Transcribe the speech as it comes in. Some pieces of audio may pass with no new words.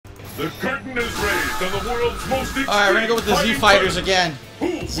The curtain is raised on the world's most extreme. Alright, we're gonna go with the Z Fighters again.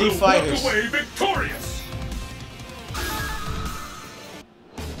 Z Fighters. Walk away victorious.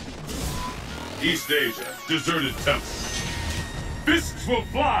 East Asia, deserted temple. Fists will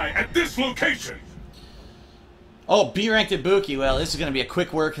fly at this location. Oh, B ranked Ibuki. Well, this is gonna be a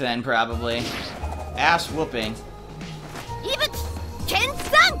quick work then, probably. Ass whooping.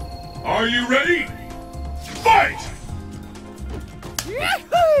 Are you ready? Fight!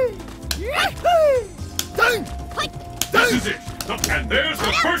 This is it! And there's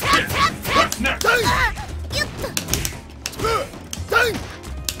the first hit! What's next?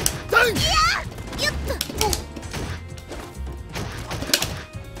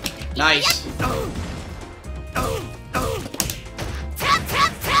 Nice.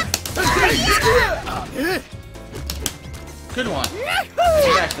 Good one.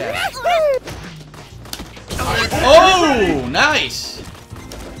 Back there. Oh, nice.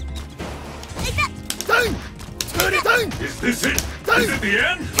 Is this it? Is it the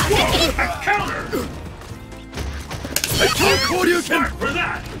end? Whoa! A counter! Smart for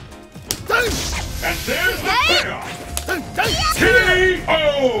that! And there's the payoff!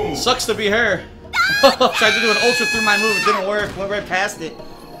 K.O. Sucks to be her. Tried to do an ultra through my move, it didn't work. Went right past it.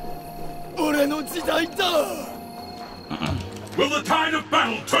 Will the tide of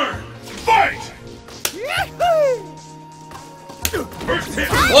battle turn? Fight! First hit!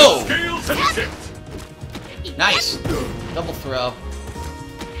 Whoa! Scales and tipped! Nice. Double throw.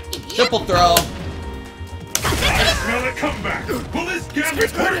 Triple throw. I smell a comeback! Will this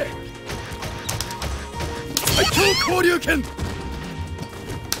gambit work?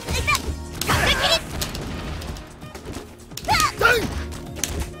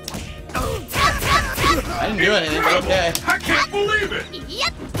 I didn't do anything, but okay. I can't believe it!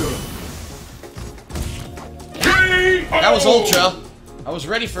 That was ultra. I was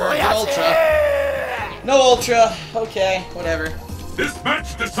ready for a good ultra. No ultra. Okay, whatever. This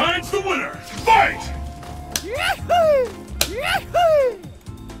match decides the winner! Fight!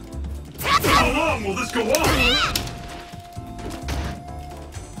 How long will this go on?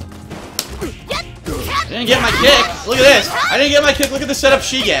 I didn't get my kick. Look at this. I didn't get my kick. Look at the setup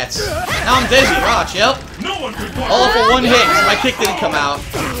she gets. Now I'm dizzy. Watch, yep. No one could block. All for one hit, so my kick didn't come out.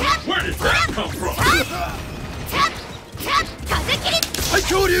 Where did that come from?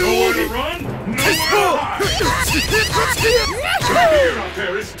 Nowhere to run, nowhere to hide. The fear out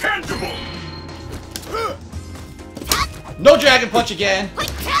there is tangible. No dragon punch again.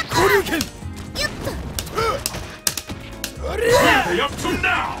 What are they up to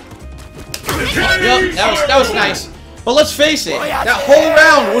now? Yep, that was nice. But let's face it, that whole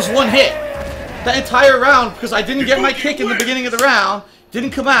round was one hit. That entire round, because I didn't get my kick in the beginning of the round,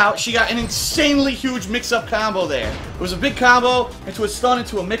 didn't come out, she got an insanely huge mix-up combo there. It was a big combo, into a stun,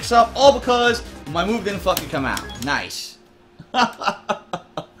 into a mix-up, all because my move didn't fucking come out. Nice.